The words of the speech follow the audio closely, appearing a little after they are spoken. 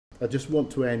I just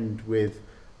want to end with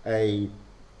an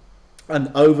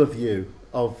overview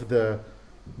of the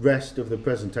rest of the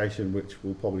presentation, which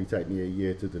will probably take me a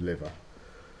year to deliver.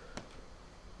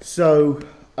 So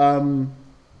I'll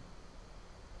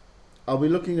be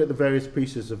looking at the various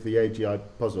pieces of the AGI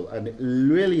puzzle, and it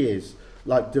really is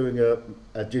like doing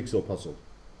a jigsaw puzzle.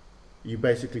 You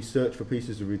basically search for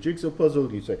pieces of your jigsaw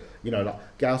puzzle. You say, you know,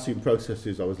 like Gaussian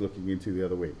processes I was looking into the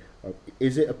other week.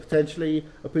 Is it potentially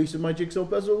a piece of my jigsaw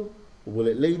puzzle? Or will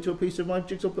it lead to a piece of my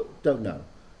jigsaw puzzle? Don't know.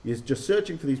 You're just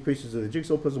searching for these pieces of the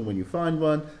jigsaw puzzle. When you find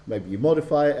one, maybe you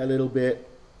modify it a little bit,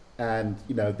 and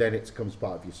you know, then it becomes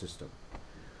part of your system.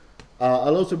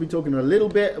 I'll also be talking a little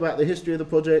bit about the history of the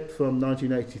project from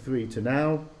 1983 to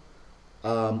now.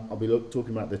 I'll be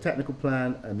talking about the technical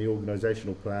plan and the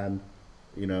organizational plan,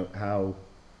 you know, how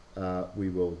we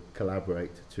will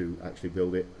collaborate to actually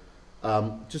build it.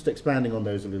 Just expanding on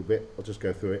those a little bit, I'll just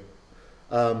go through it.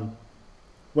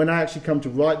 When I actually come to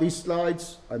write these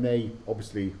slides, I may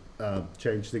obviously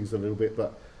change things a little bit,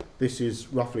 but this is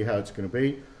roughly how it's going to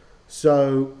be.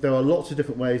 So there are lots of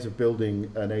different ways of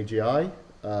building an AGI.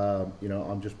 You know,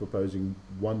 I'm just proposing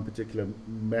one particular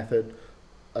method,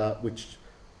 which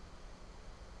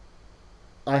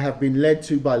I have been led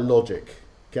to by logic.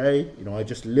 Okay, you know, I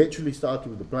just literally started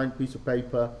with a blank piece of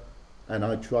paper, and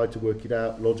I tried to work it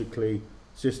out logically,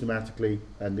 systematically,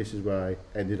 and this is where I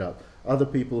ended up. Other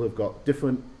people have got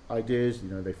different ideas. You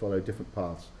know, they follow different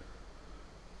paths.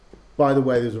 By the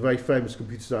way, there's a very famous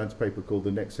computer science paper called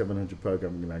The Next 700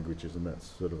 Programming Languages, and that's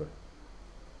sort of a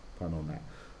pun on that.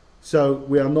 So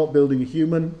we are not building a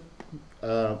human.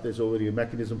 There's already a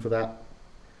mechanism for that.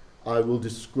 I will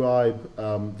describe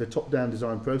the top-down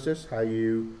design process, how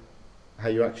you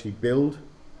actually build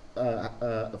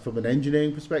from an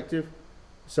engineering perspective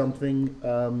something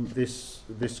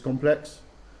this complex.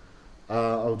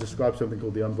 I'll describe something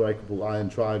called the unbreakable iron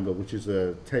triangle, which is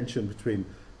a tension between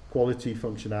quality,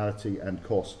 functionality, and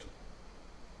cost.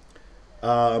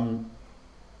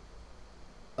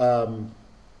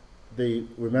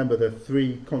 Remember, the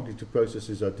three cognitive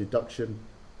processes are deduction,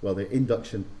 well, they're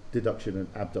induction, deduction, and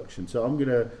abduction. So I'm going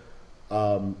to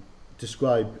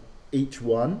describe each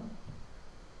one,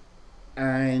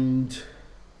 and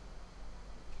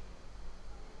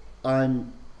I've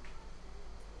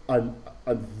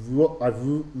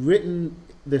written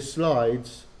the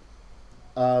slides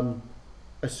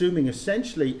assuming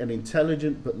essentially an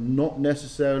intelligent but not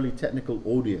necessarily technical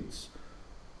audience,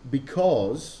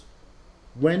 because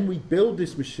when we build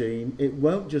this machine, it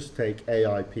won't just take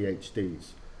AI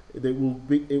PhDs. It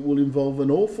will involve an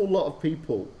awful lot of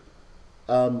people,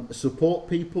 support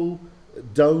people,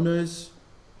 donors,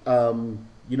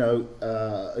 you know,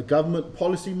 government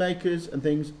policymakers and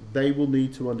things. They will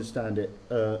need to understand it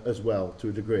as well to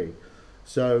a degree.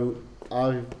 So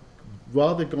I've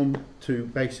rather gone to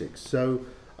basics. So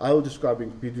I will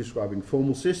be describing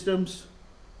formal systems,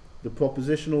 the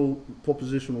propositional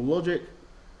logic,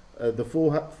 the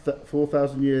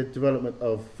 4,000-year development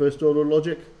of first-order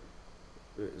logic.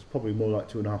 It's probably more like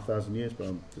 2,500 years, but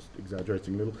I'm just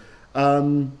exaggerating a little.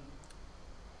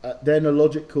 Then a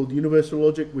logic called universal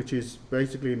logic, which is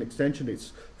basically an extension.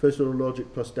 It's first-order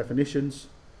logic plus definitions.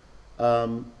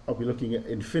 I'll be looking at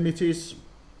infinities,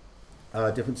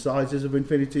 different sizes of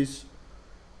infinities.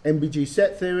 MBG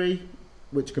set theory,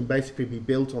 which can basically be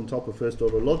built on top of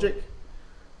first-order logic.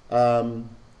 There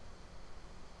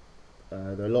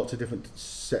are lots of different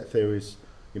set theories,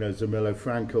 you know, Zermelo,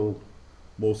 Frankel,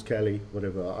 Morse-Kelley,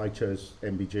 whatever. I chose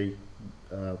MBG,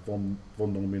 von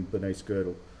Neumann,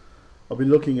 Bernays-Gödel. I'll be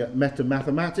looking at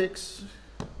meta-mathematics,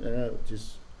 which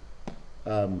is,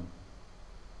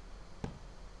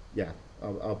 yeah,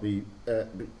 I'll be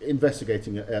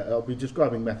investigating, I'll be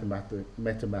describing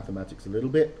meta-mathematics a little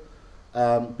bit,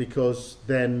 because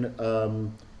then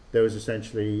there is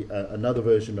essentially another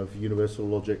version of universal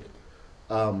logic,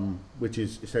 which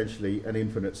is essentially an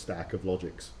infinite stack of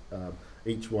logics,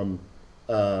 each one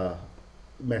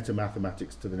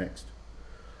meta-mathematics to the next.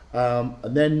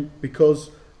 And then, because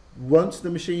once the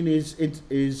machine is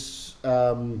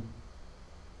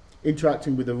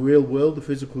interacting with the real world, the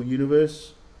physical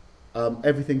universe,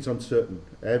 everything's uncertain,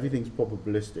 everything's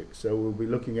probabilistic. So we'll be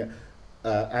looking at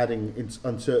adding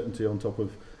uncertainty on top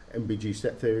of MBG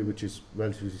set theory, which is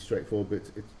relatively straightforward, but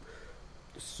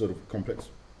it's sort of a complex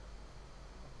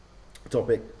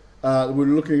topic. We're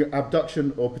looking at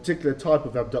abduction, or particular type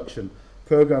of abduction,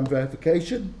 program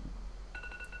verification,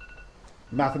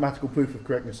 mathematical proof of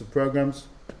correctness of programs,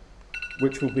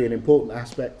 which will be an important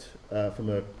aspect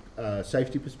from a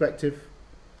safety perspective.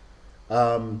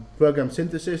 Program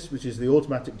synthesis, which is the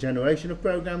automatic generation of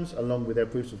programs along with their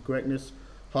proofs of correctness.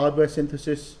 Hardware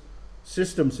synthesis,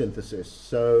 System synthesis,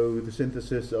 so the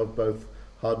synthesis of both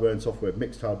hardware and software,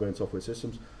 mixed hardware and software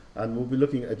systems. And we'll be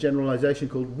looking at a generalization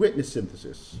called witness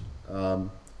synthesis. And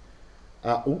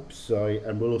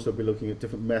we'll also be looking at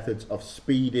different methods of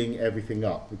speeding everything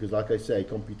up, because like I say,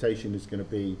 computation is going to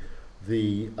be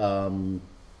the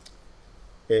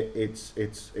it's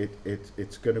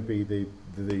going to be the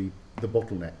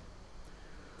bottleneck.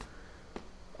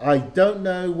 I don't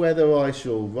know whether I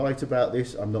shall write about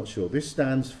this. I'm not sure. This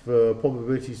stands for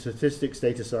probability statistics,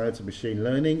 data science, and machine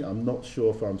learning. I'm not sure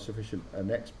if I'm sufficiently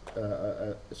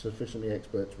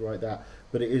expert to write that,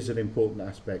 but it is an important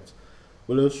aspect.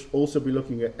 We'll also be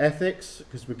looking at ethics,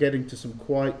 because we're getting to some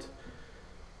quite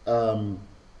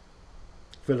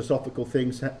philosophical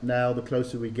things now, the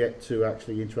closer we get to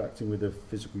actually interacting with the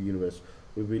physical universe.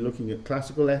 We'll be looking at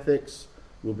classical ethics.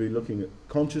 We'll be looking at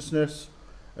consciousness.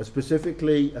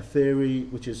 Specifically a theory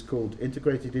which is called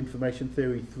Integrated Information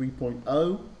Theory 3.0. If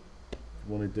you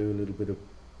want to do a little bit of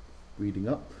reading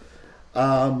up.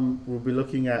 We'll be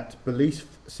looking at belief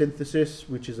synthesis,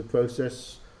 which is a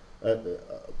process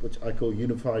which I call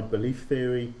unified belief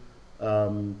theory,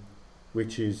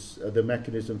 which is the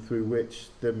mechanism through which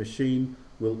the machine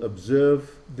will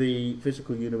observe the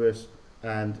physical universe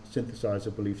and synthesize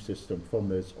a belief system from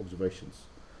those observations.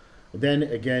 And then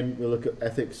again, we'll look at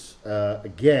ethics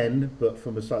again, but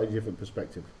from a slightly different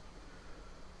perspective.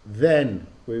 Then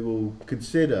we will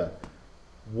consider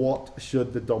what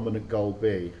should the dominant goal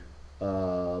be,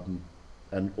 and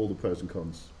all the pros and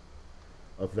cons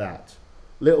of that.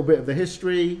 A little bit of the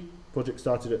history. Project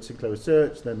started at Sinclair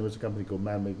Research, then there was a company called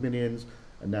Man-Made Millions,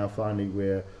 and now finally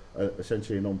we're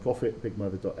essentially a non-profit,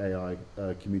 BigMother.ai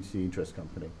community interest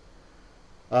company.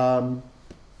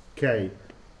 Okay.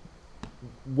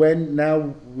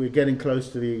 Now we're getting close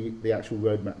to the actual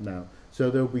roadmap now. So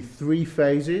there will be 3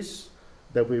 phases.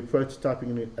 There will be a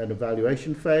prototyping and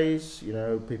evaluation phase, you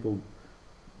know, people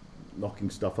knocking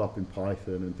stuff up in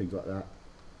Python and things like that.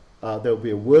 There will be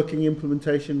a working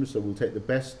implementation, so we'll take the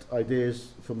best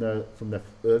ideas from the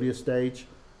earlier stage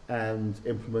and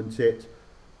implement it,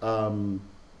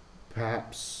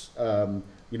 perhaps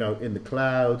you know, in the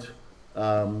cloud,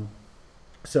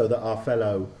 so that our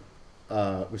fellow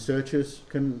researchers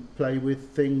can play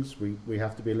with things. We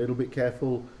have to be a little bit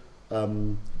careful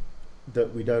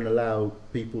that we don't allow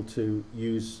people to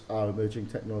use our emerging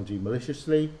technology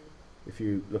maliciously, if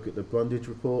you look at the Brundage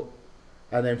report.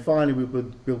 And then finally we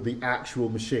would build the actual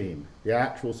machine, the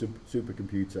actual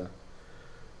supercomputer.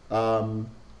 There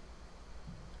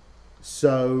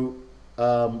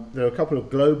are a couple of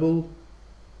global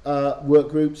work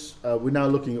groups. We're now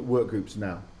looking at work groups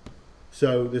now.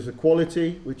 So there's a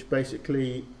quality, which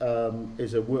basically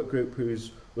is a work group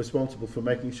who's responsible for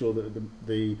making sure that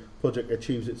the project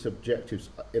achieves its objectives.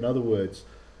 In other words,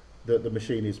 that the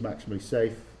machine is maximally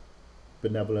safe,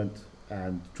 benevolent,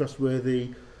 and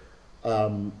trustworthy.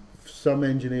 Some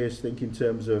engineers think in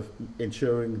terms of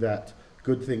ensuring that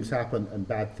good things happen and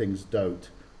bad things don't.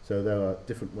 So there are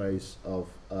different ways of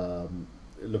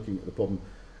looking at the problem.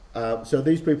 So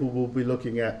these people will be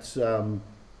looking at you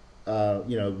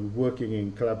know, working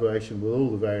in collaboration with all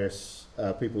the various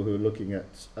people who are looking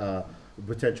at the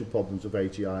potential problems of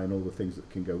AGI and all the things that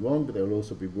can go wrong, but they'll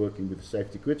also be working with the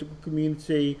safety critical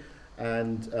community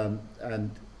and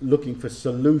looking for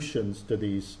solutions to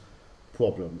these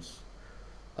problems.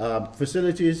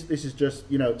 Facilities, this is just,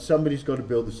 you know, somebody's got to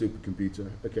build the supercomputer,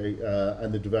 okay,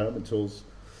 and the development tools.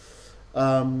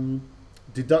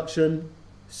 Deduction,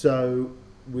 so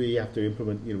we have to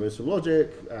implement universal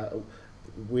logic.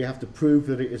 We have to prove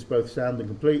that it is both sound and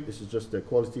complete. This is just a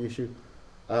quality issue.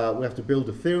 We have to build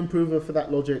a theorem prover for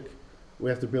that logic. We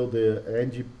have to build the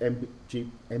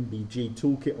MBG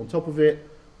toolkit on top of it.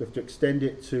 We have to extend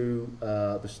it to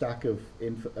the stack of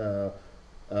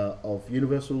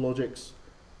universal logics.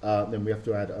 Then we have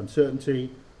to add uncertainty.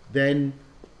 Then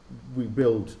we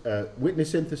build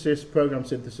witness synthesis, program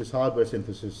synthesis, hardware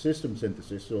synthesis, system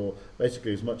synthesis, or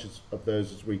basically as much of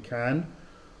those as we can.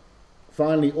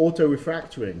 Finally,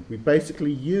 auto-refactoring. We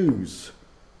basically use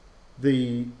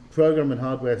the program and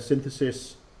hardware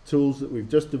synthesis tools that we've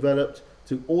just developed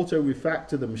to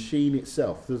auto-refactor the machine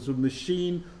itself. So the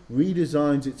machine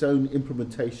redesigns its own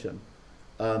implementation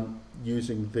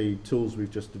using the tools we've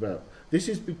just developed. This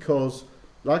is because,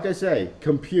 like I say,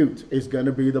 compute is going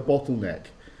to be the bottleneck.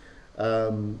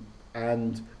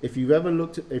 And if you've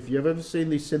ever seen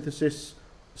these synthesis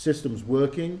systems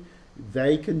working,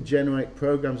 they can generate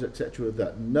programs, etc.,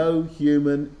 that no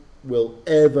human will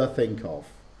ever think of.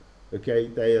 Okay,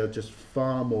 they are just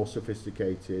far more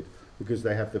sophisticated because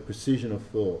they have the precision of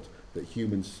thought that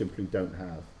humans simply don't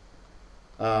have.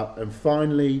 And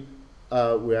finally,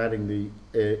 we're adding the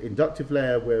inductive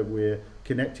layer where we're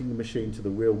connecting the machine to the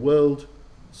real world.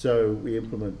 So we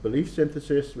implement belief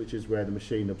synthesis, which is where the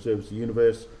machine observes the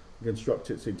universe and constructs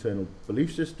its internal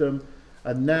belief system.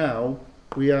 And now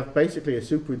we have basically a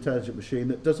super intelligent machine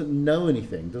that doesn't know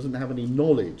anything, doesn't have any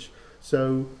knowledge.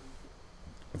 So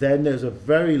then there's a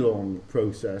very long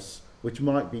process, which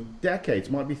might be decades,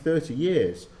 might be 30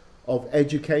 years of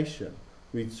education.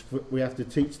 We have to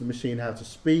teach the machine how to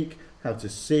speak, how to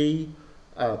see,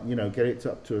 get it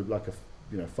up to like a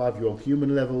 5-year-old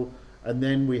human level, and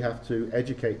then we have to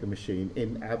educate the machine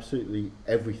in absolutely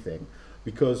everything,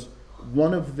 because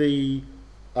one of the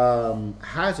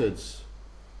hazards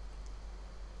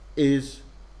is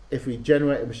if we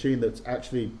generate a machine that's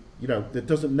actually that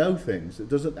doesn't know things, that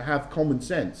doesn't have common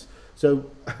sense.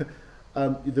 So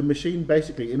the machine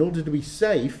basically, in order to be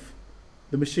safe,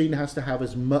 the machine has to have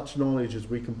as much knowledge as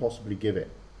we can possibly give it,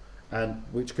 and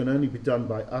which can only be done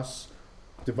by us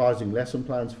devising lesson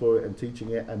plans for it and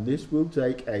teaching it, and this will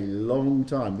take a long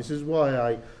time. This is why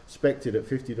I spec'd it at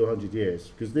 50 to 100 years,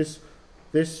 because this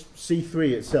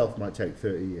C3 itself might take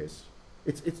 30 years.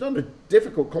 It's not a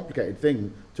difficult, complicated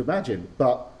thing to imagine,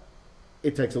 but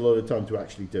it takes a lot of time to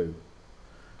actually do.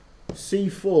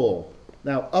 C4.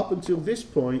 Now, up until this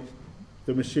point,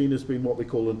 the machine has been what we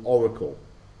call an oracle.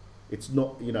 It's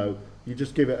not, you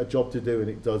just give it a job to do and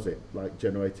it does it, like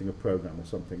generating a program or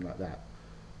something like that.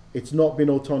 It's not been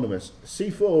autonomous.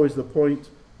 C4 is the point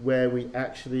where we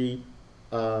actually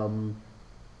give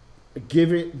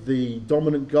it the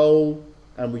dominant goal,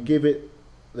 and we give it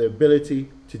the ability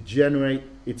to generate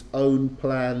its own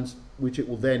plans, which it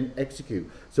will then execute.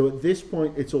 So at this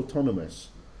point, it's autonomous.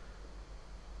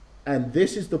 And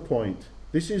this is the point.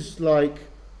 This is like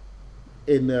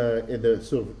in the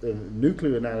sort of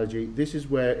nuclear analogy, this is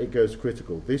where it goes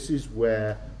critical. This is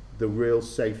where the real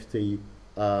safety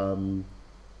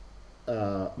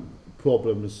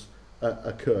problems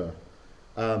occur.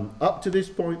 Up to this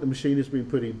point, the machine has been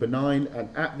pretty benign, and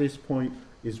at this point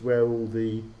is where all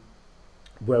the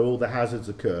hazards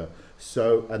occur.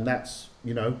 So, and that's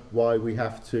why we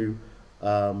have to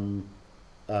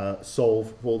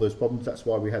solve all those problems. That's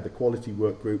why we had the quality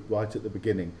work group right at the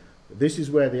beginning. This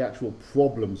is where the actual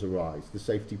problems arise, the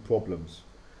safety problems.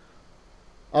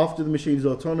 After the machine is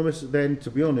autonomous, then,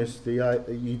 to be honest,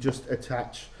 you just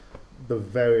attach the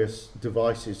various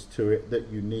devices to it that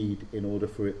you need in order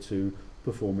for it to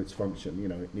perform its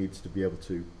function. It needs to be able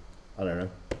to,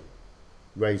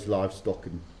 raise livestock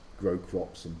and grow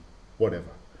crops and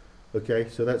whatever. Okay,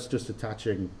 so that's just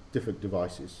attaching different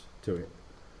devices to it.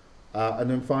 And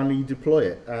then finally you deploy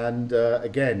it. And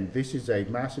again, this is a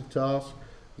massive task.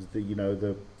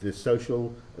 The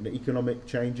social and the economic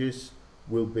changes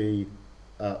will be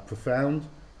profound.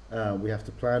 We have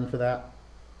to plan for that.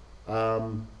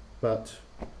 But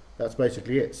that's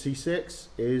basically it. C6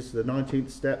 is the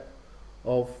 19th step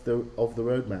of the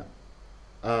roadmap.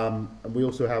 And we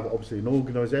also have obviously an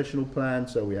organizational plan.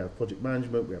 So we have project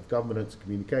management, we have governance,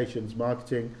 communications,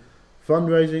 marketing,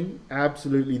 fundraising.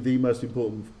 Absolutely the most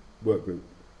important work group,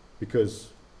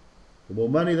 because the more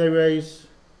money they raise,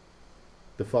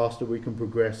 the faster we can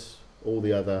progress all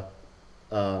the other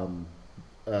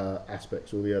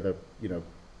aspects, all the other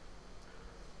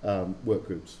work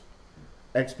groups.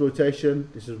 Exploitation,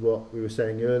 this is what we were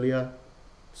saying earlier.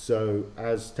 So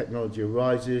as technology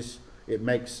arises, it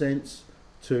makes sense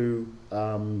to,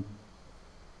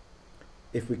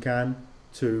 if we can,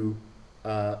 to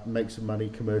make some money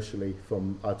commercially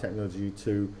from our technology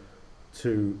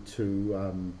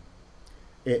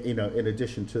in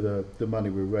addition to the money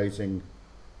we're raising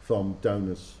from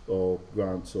donors or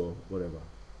grants or whatever.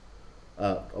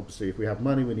 Obviously, if we have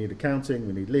money, we need accounting,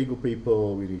 we need legal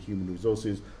people, we need human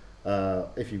resources.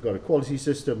 If you've got a quality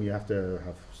system, you have to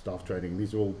have staff training.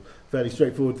 These are all fairly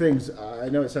straightforward things. I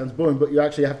know it sounds boring, but you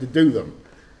actually have to do them,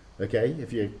 okay,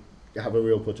 if you have a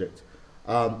real project.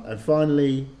 And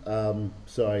finally,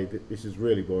 sorry, this is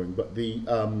really boring, but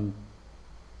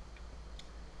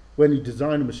when you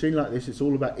design a machine like this, it's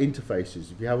all about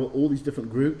interfaces. If you have all these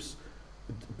different groups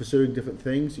pursuing different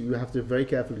things, you have to very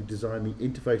carefully design the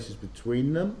interfaces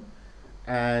between them,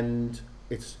 and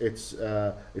it's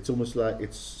almost like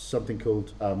it's something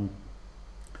called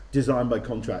design by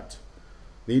contract.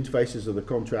 The interfaces are the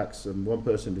contracts, and one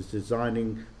person is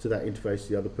designing to that interface,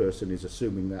 the other person is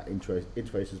assuming that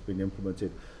interface has been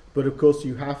implemented. But of course,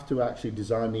 you have to actually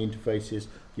design the interfaces.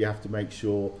 You have to make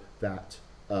sure that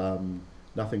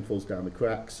nothing falls down the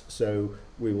cracks. So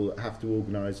we will have to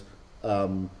organise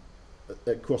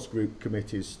cross-group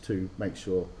committees to make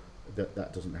sure that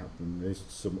that doesn't happen. There's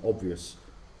some obvious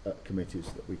committees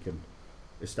that we can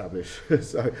establish.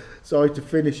 So sorry to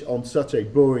finish on such a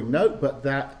boring note, but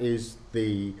that is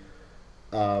the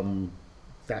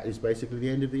that is basically the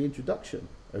end of the introduction.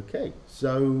 Okay,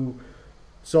 so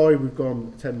sorry we've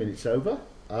gone 10 minutes over,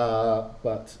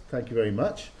 but thank you very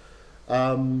much.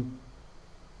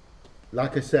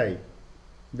 Like I say,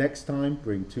 next time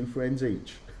bring 2 friends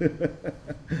each.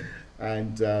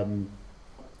 And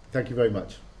thank you very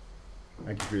much.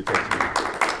 Thank you for your attention.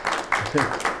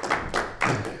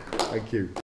 Thank you.